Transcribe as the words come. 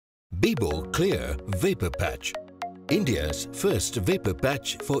Bibo Clear Vapor Patch, India's first vapor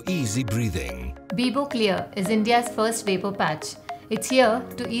patch for easy breathing. Bibo Clear is India's first vapor patch. It's here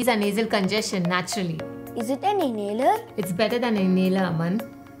to ease a nasal congestion naturally. Is it an inhaler? It's better than an inhaler, Aman,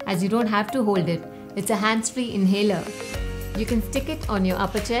 as you don't have to hold it. It's a hands-free inhaler. You can stick it on your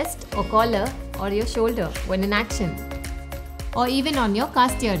upper chest or collar or your shoulder when in action, or even on your car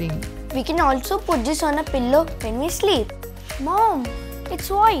steering. We can also put this on a pillow when we sleep. Mom, it's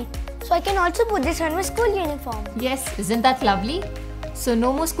white, so I can also put this on my school uniform. Yes, isn't that lovely? So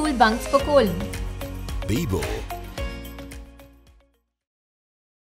no more school bunks for cold. Bibo